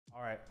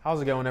Alright,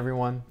 how's it going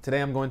everyone?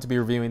 Today I'm going to be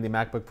reviewing the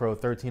MacBook Pro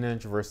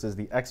 13-inch versus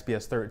the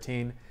XPS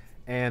 13.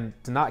 And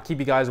to not keep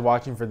you guys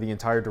watching for the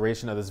entire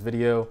duration of this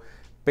video,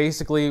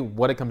 basically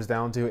what it comes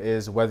down to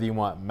is whether you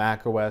want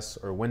Mac OS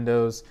or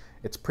Windows.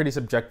 It's pretty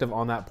subjective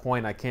on that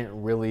point. I can't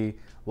really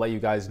let you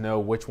guys know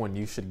which one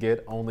you should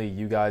get. Only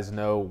you guys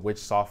know which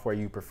software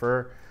you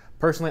prefer.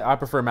 Personally, I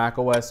prefer Mac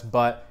OS,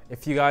 but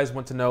if you guys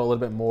want to know a little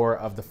bit more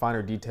of the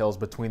finer details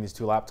between these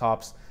two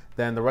laptops,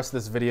 then the rest of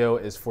this video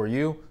is for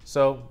you.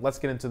 So let's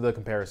get into the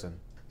comparison.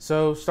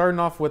 So starting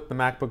off with the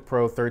MacBook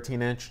Pro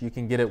 13-inch, you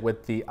can get it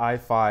with the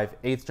i5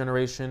 8th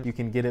generation. You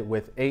can get it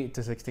with 8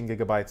 to 16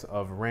 gigabytes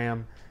of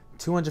RAM,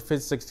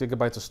 256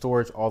 gigabytes of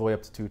storage all the way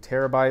up to 2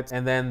 terabytes.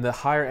 And then the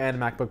higher end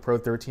MacBook Pro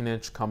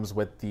 13-inch comes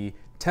with the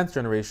 10th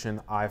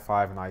generation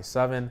i5 and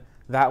i7.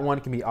 That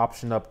one can be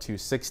optioned up to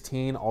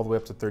 16 all the way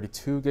up to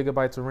 32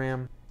 gigabytes of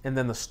RAM. And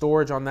then the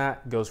storage on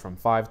that goes from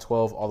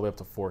 512 all the way up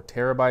to 4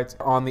 terabytes.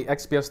 On the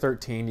XPS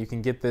 13, you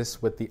can get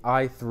this with the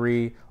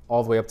i3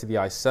 all the way up to the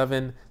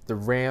i7. The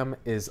RAM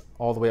is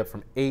all the way up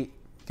from 8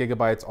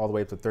 gigabytes all the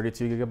way up to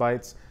 32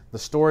 gigabytes. The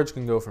storage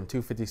can go from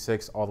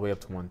 256 all the way up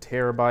to 1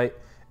 terabyte.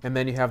 And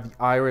then you have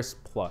the Iris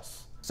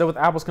Plus. So with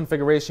Apple's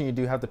configuration, you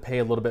do have to pay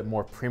a little bit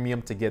more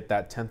premium to get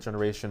that 10th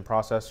generation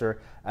processor,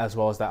 as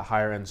well as that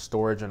higher end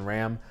storage and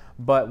RAM.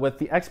 But with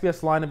the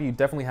XPS lineup, you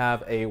definitely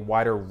have a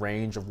wider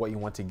range of what you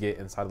want to get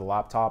inside of the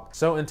laptop.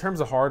 So in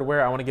terms of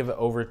hardware, I want to give it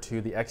over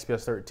to the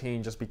XPS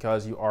 13 just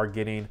because you are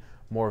getting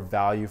more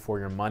value for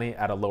your money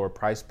at a lower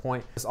price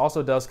point. This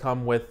also does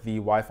come with the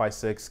Wi-Fi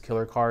 6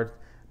 killer card.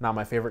 Not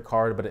my favorite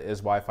card, but it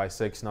is Wi-Fi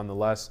 6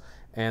 nonetheless.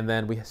 And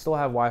then we still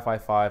have Wi-Fi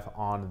 5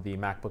 on the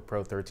MacBook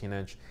Pro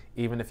 13-inch,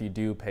 even if you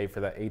do pay for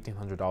that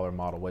 $1,800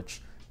 model,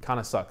 which kind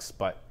of sucks.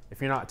 But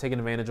if you're not taking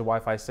advantage of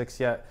Wi-Fi 6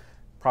 yet,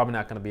 probably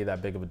not going to be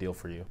that big of a deal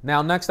for you.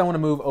 Now, next I want to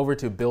move over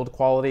to build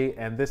quality,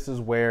 and this is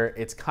where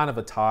it's kind of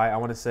a tie. I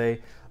want to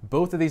say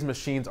both of these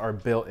machines are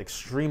built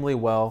extremely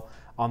well.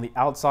 On the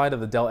outside of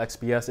the Dell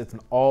XPS, it's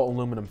an all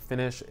aluminum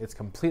finish. It's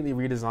completely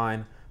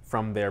redesigned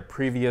from their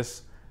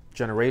previous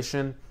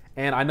generation.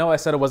 And I know I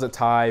said it was a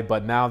tie,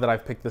 but now that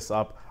I've picked this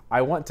up,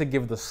 I want to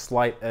give the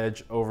slight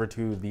edge over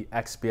to the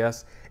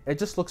XPS. It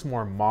just looks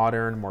more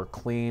modern, more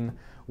clean.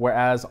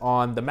 Whereas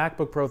on the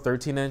MacBook Pro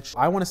 13-inch,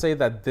 I want to say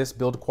that this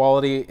build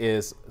quality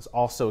is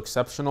also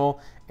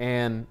exceptional.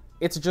 And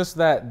it's just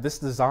that this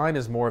design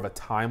is more of a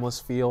timeless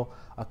feel,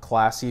 a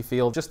classy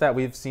feel. Just that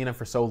we've seen it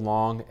for so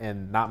long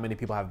and not many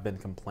people have been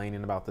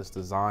complaining about this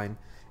design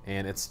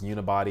and it's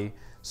unibody.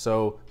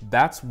 So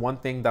that's one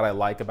thing that I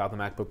like about the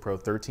MacBook Pro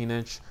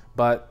 13-inch.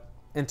 But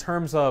in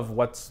terms of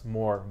what's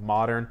more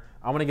modern,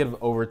 I want to give it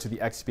over to the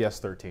XPS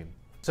 13.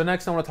 So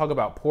next I want to talk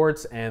about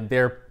ports, and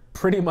they're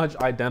pretty much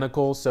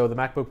identical. So the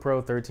MacBook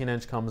Pro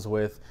 13-inch comes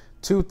with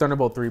 2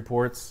 Thunderbolt 3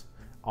 ports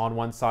on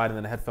one side and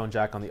then a headphone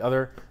jack on the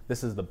other.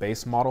 This is the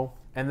base model.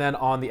 And then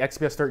on the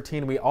XPS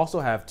 13, we also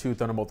have 2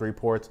 Thunderbolt 3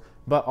 ports,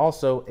 but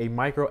also a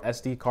micro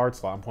SD card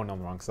slot. I'm pointing on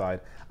the wrong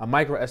side. A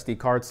micro SD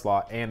card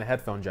slot and a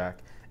headphone jack.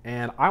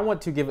 And I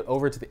want to give it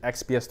over to the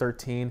XPS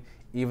 13,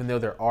 even though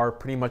they are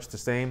pretty much the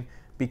same,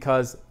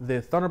 because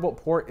the Thunderbolt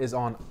port is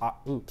on,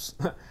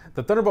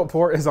 the Thunderbolt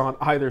port is on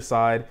either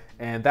side,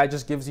 and that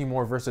just gives you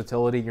more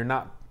versatility. You're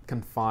not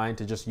confined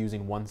to just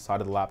using one side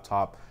of the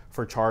laptop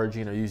for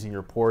charging or using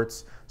your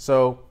ports.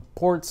 So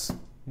ports,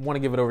 want to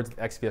give it over to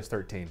the XPS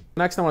 13.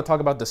 Next, I want to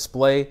talk about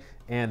display,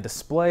 and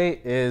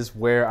display is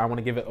where I want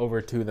to give it over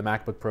to the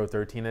MacBook Pro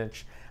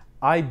 13-inch.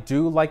 I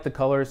do like the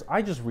colors.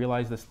 I just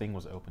realized this thing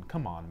was open.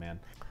 Come on, man.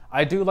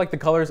 I do like the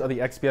colors of the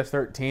XPS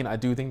 13. I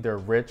do think they're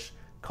rich,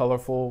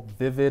 colorful,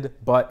 vivid,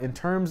 but in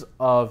terms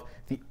of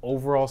the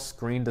overall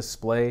screen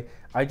display,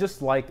 I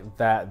just like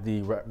that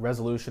the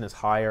resolution is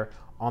higher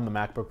on the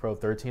MacBook Pro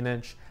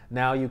 13-inch.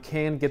 Now you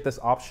can get this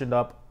optioned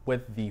up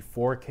with the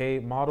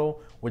 4K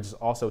model, which is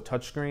also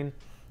touchscreen.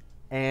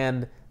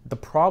 And the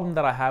problem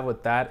that I have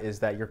with that is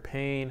that you're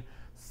paying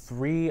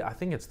I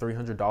think it's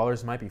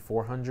 $300, might be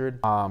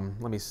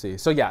 $400. Let me see.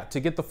 So yeah, to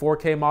get the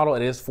 4K model,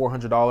 it is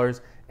 $400.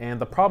 And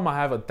the problem I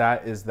have with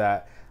that is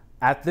that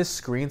at this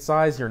screen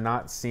size, you're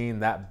not seeing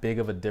that big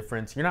of a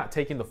difference. You're not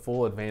taking the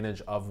full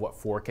advantage of what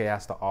 4K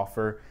has to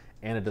offer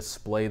and a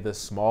display this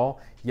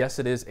small. Yes,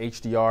 it is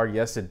HDR.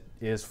 Yes, it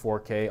is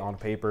 4K on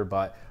paper,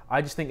 but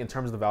I just think in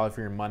terms of the value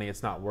for your money,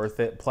 it's not worth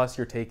it. Plus,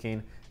 you're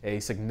taking a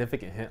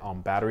significant hit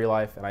on battery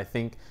life, and I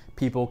think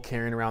people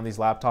carrying around these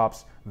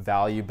laptops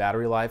value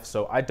battery life,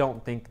 so I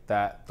don't think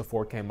that the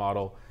 4K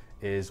model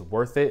is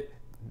worth it.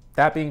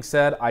 That being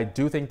said, I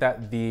do think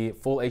that the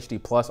Full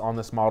HD Plus on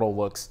this model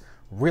looks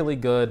really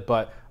good,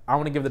 but I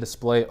want to give the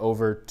display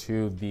over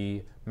to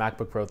the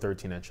MacBook Pro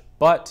 13-inch.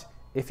 But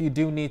if you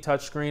do need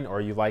touchscreen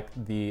or you like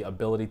the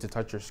ability to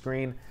touch your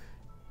screen,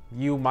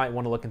 you might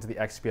want to look into the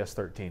XPS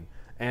 13.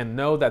 And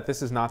know that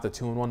this is not the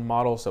 2-in-1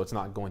 model, so it's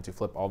not going to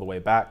flip all the way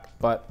back,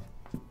 but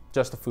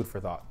just a food for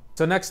thought.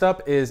 So next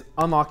up is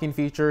unlocking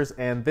features,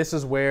 and this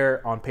is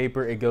where on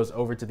paper it goes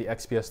over to the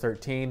XPS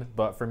 13,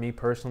 but for me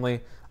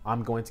personally,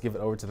 I'm going to give it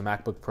over to the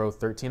MacBook Pro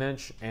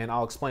 13-inch, and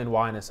I'll explain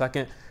why in a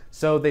second.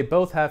 So they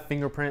both have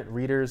fingerprint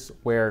readers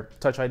where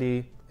Touch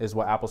ID is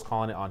what Apple's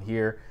calling it on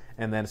here,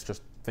 and then it's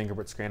just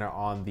fingerprint scanner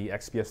on the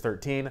XPS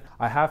 13.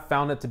 I have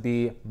found it to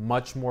be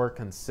much more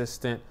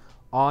consistent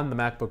on the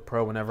MacBook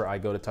Pro whenever I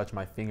go to touch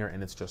my finger,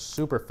 and it's just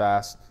super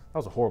fast. That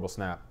was a horrible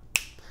snap.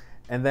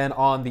 And then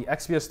on the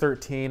XPS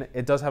 13,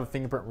 it does have a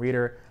fingerprint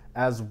reader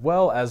as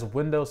well as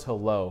Windows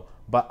Hello,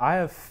 but I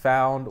have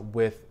found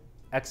with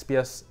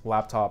XPS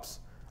laptops,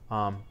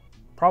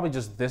 probably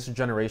just this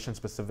generation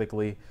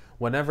specifically,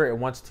 whenever it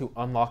wants to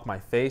unlock my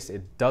face,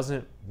 it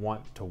doesn't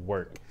want to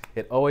work.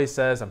 It always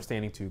says I'm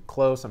standing too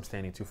close, I'm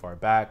standing too far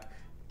back,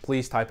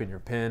 please type in your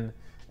PIN.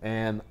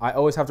 And I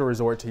always have to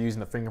resort to using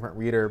the fingerprint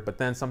reader, but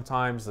then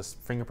sometimes this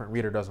fingerprint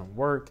reader doesn't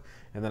work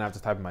and then I have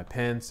to type in my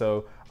PIN.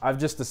 So I've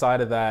just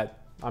decided that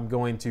I'm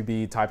going to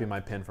be typing my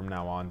PIN from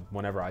now on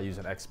whenever I use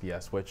an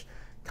XPS, which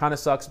kind of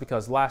sucks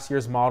because last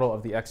year's model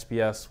of the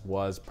XPS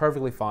was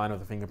perfectly fine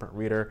with a fingerprint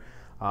reader.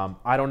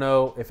 I don't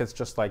know if it's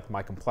just like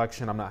my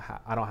complexion.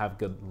 I don't have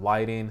good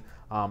lighting.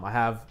 I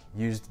have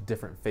used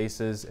different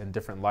faces in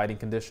different lighting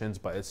conditions,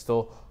 but it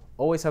still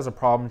always has a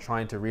problem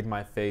trying to read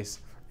my face.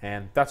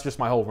 And that's just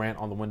my whole rant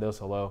on the Windows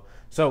Hello.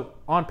 So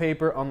on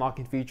paper,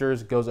 unlocking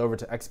features goes over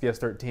to XPS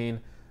 13.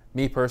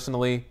 Me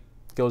personally,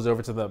 goes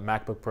over to the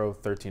MacBook Pro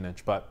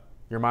 13-inch, but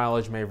your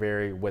mileage may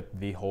vary with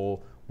the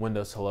whole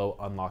Windows Hello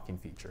unlocking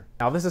feature.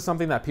 Now, this is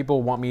something that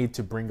people want me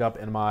to bring up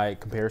in my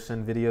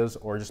comparison videos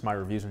or just my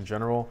reviews in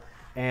general.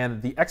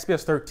 And the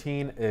XPS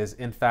 13 is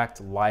in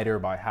fact lighter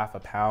by half a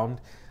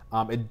pound.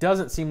 It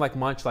doesn't seem like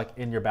much, like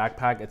in your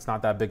backpack, it's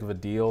not that big of a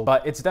deal,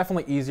 but it's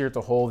definitely easier to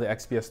hold the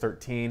XPS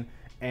 13.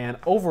 And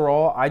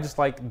overall, I just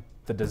like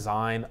the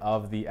design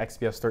of the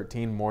XPS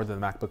 13 more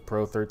than the MacBook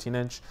Pro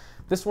 13-inch.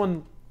 This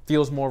one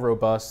feels more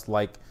robust,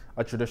 like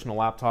a traditional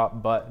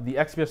laptop, but the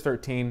XPS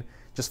 13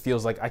 just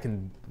feels like I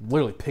can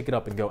literally pick it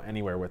up and go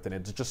anywhere with it.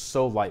 It's just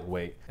so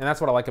lightweight. And that's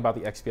what I like about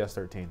the XPS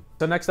 13.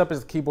 So next up is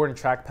the keyboard and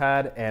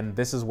trackpad, and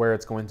this is where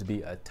it's going to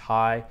be a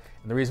tie.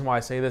 And the reason why I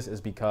say this is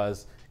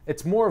because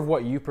it's more of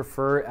what you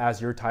prefer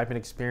as your typing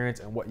experience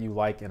and what you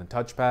like in a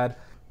touchpad.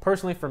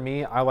 Personally, for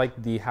me, I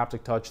like the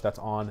haptic touch that's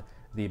on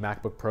the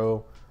MacBook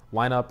Pro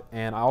lineup,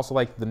 and I also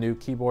like the new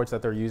keyboards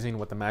that they're using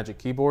with the Magic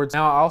keyboards.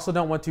 Now, I also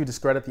don't want to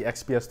discredit the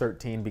XPS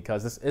 13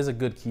 because this is a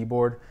good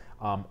keyboard.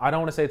 I don't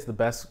want to say it's the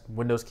best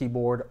Windows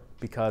keyboard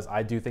because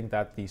I do think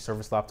that the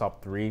Surface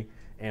Laptop 3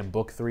 and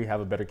Book 3 have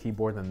a better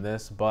keyboard than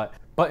this, but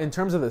in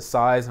terms of the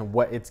size and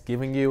what it's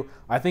giving you,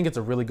 I think it's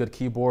a really good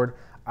keyboard.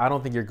 I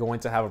don't think you're going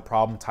to have a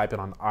problem typing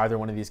on either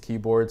one of these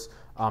keyboards.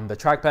 The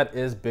trackpad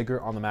is bigger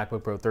on the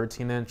MacBook Pro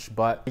 13-inch,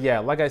 but yeah,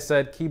 like I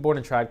said, keyboard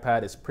and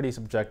trackpad is pretty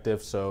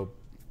subjective, so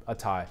a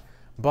tie.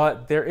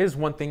 But there is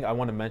one thing I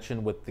want to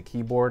mention with the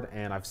keyboard,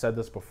 and I've said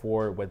this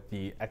before with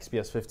the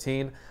XPS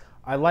 15.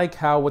 I like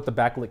how with the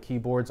backlit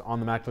keyboards on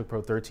the MacBook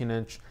Pro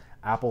 13-inch,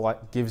 Apple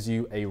gives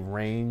you a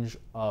range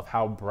of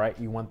how bright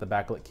you want the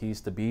backlit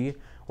keys to be,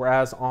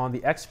 whereas on the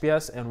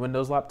XPS and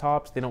Windows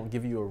laptops, they don't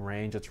give you a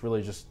range. It's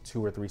really just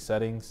 2 or 3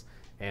 settings,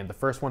 and the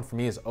first one for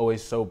me is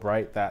always so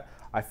bright that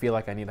I feel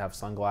like I need to have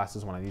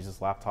sunglasses when I use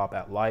this laptop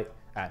at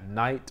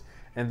night.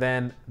 And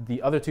then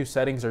the other 2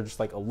 settings are just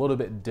like a little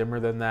bit dimmer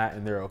than that,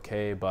 and they're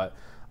okay, but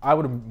I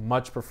would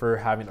much prefer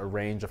having a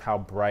range of how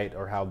bright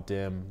or how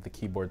dim the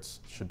keyboards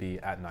should be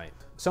at night.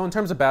 So in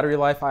terms of battery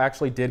life, I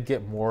actually did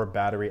get more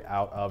battery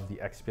out of the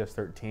XPS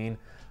 13,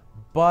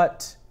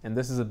 but, and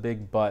this is a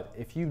big but,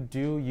 if you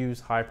do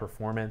use high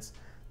performance,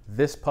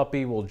 this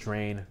puppy will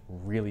drain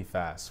really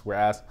fast.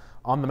 Whereas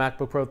on the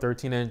MacBook Pro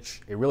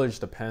 13-inch, it really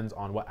just depends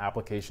on what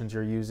applications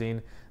you're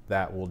using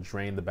that will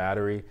drain the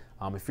battery.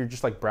 If you're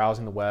just like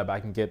browsing the web, I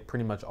can get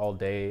pretty much all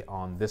day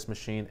on this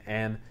machine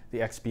and the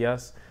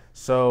XPS.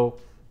 So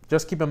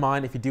just keep in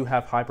mind, if you do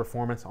have high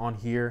performance on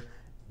here,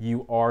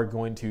 you are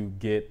going to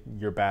get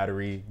your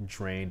battery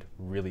drained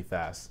really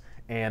fast.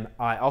 And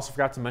I also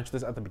forgot to mention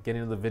this at the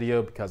beginning of the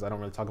video because I don't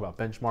really talk about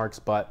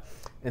benchmarks, but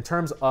in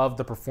terms of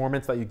the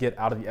performance that you get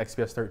out of the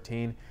XPS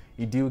 13,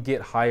 you do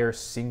get higher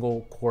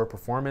single core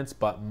performance,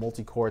 but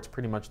multi-core, it's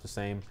pretty much the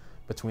same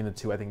between the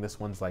two. I think this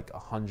one's like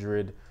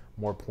 100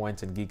 more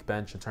points in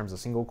Geekbench in terms of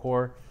single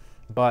core,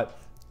 but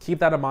keep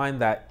that in mind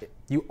that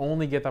you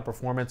only get that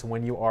performance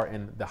when you are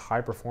in the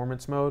high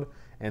performance mode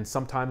and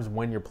sometimes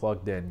when you're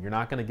plugged in. You're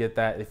not gonna get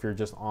that if you're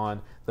just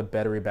on the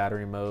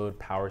battery mode,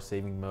 power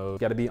saving mode. You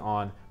gotta be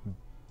on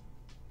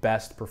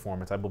best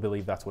performance. I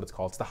believe that's what it's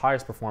called. It's the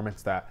highest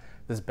performance that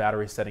this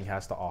battery setting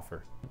has to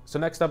offer. So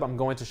next up, I'm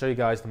going to show you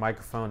guys the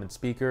microphone and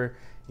speaker.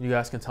 You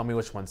guys can tell me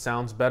which one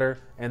sounds better,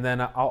 and then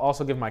I'll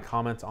also give my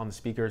comments on the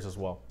speakers as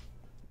well.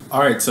 All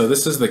right, so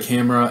this is the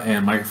camera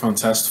and microphone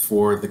test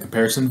for the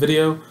comparison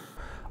video.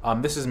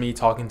 This is me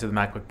talking to the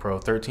MacBook Pro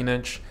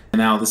 13-inch. And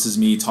now this is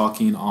me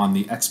talking on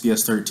the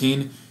XPS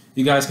 13.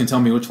 You guys can tell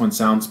me which one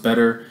sounds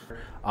better.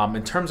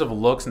 In terms of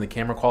looks and the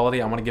camera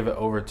quality, I'm going to give it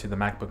over to the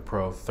MacBook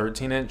Pro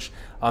 13-inch.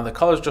 The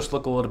colors just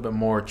look a little bit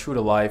more true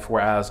to life,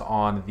 whereas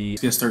on the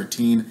XPS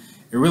 13,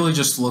 it really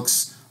just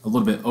looks a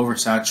little bit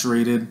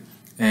oversaturated.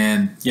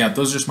 And yeah,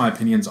 those are just my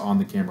opinions on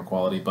the camera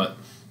quality, but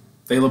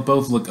they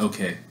both look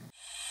okay.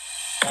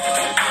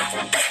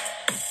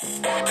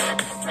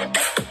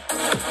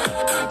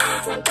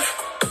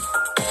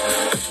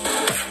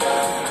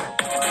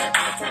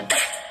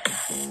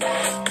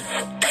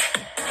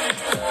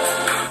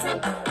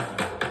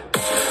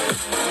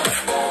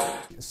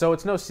 So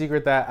it's no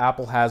secret that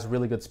Apple has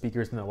really good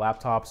speakers in their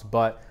laptops,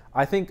 but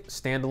I think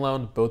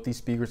standalone, both these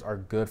speakers are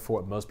good for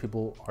what most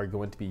people are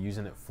going to be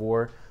using it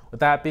for.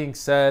 With that being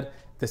said,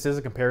 this is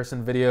a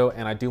comparison video,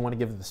 and I do want to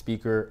give the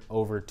speaker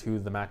over to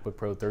the MacBook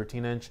Pro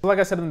 13-inch. Like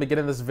I said in the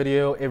beginning of this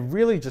video, it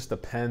really just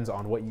depends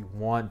on what you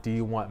want. Do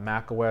you want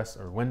macOS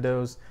or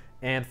Windows?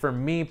 And for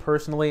me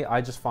personally, I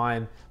just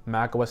find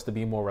macOS to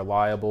be more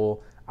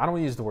reliable. I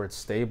don't use the word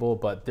stable,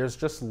 but there's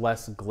just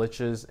less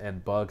glitches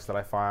and bugs that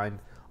I find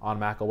on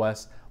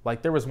macOS.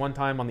 Like there was one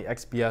time on the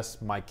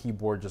XPS, my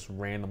keyboard just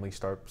randomly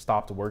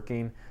stopped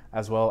working,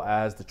 as well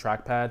as the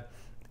trackpad.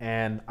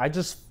 And I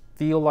just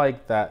feel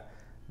like that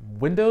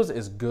Windows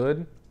is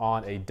good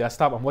on a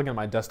desktop. I'm looking at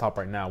my desktop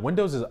right now.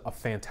 Windows is a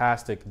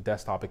fantastic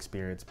desktop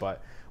experience,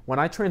 but when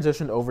I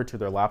transitioned over to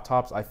their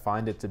laptops, I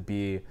find it to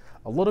be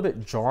a little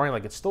bit jarring.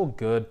 Like it's still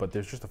good, but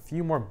there's just a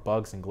few more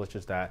bugs and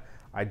glitches that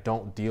I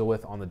don't deal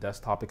with on the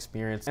desktop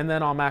experience. And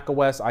then on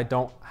macOS, I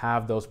don't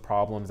have those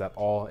problems at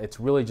all. It's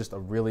really just a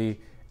really,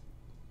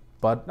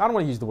 but I don't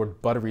want to use the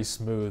word buttery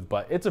smooth,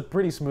 but it's a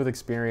pretty smooth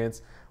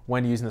experience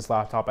when using this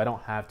laptop. I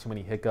don't have too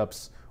many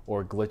hiccups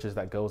or glitches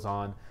that goes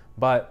on.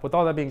 But with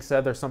all that being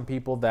said, there's some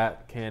people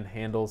that can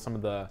handle some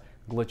of the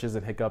glitches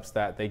and hiccups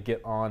that they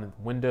get on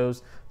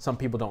Windows. Some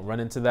people don't run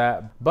into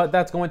that. But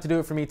that's going to do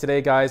it for me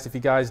today, guys. If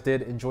you guys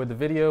did enjoy the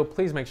video,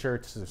 please make sure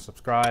to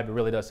subscribe. It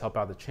really does help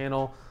out the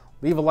channel.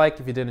 Leave a like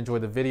if you did enjoy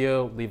the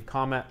video. Leave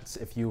comments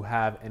if you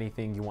have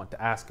anything you want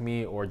to ask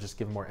me, or just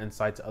give more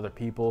insight to other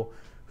people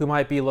who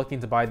might be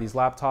looking to buy these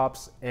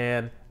laptops.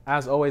 And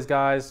as always,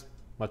 guys,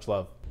 much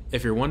love.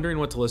 If you're wondering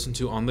what to listen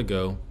to on the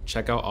go,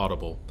 check out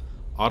Audible.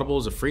 Audible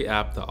is a free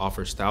app that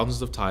offers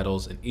thousands of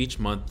titles, and each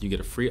month you get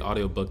a free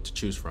audiobook to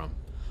choose from.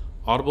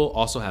 Audible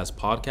also has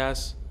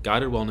podcasts,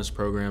 guided wellness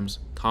programs,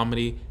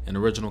 comedy, and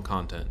original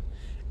content.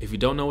 If you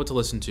don't know what to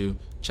listen to,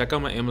 check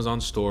out my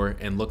Amazon store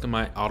and look at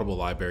my Audible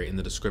library in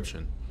the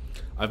description.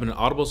 I've been an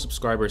Audible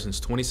subscriber since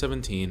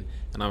 2017,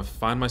 and I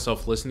find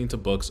myself listening to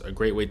books a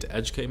great way to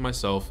educate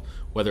myself,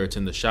 whether it's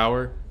in the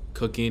shower,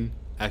 cooking,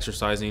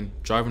 exercising,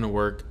 driving to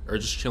work, or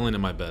just chilling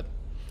in my bed.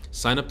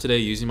 Sign up today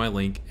using my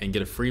link and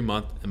get a free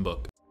month and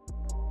book.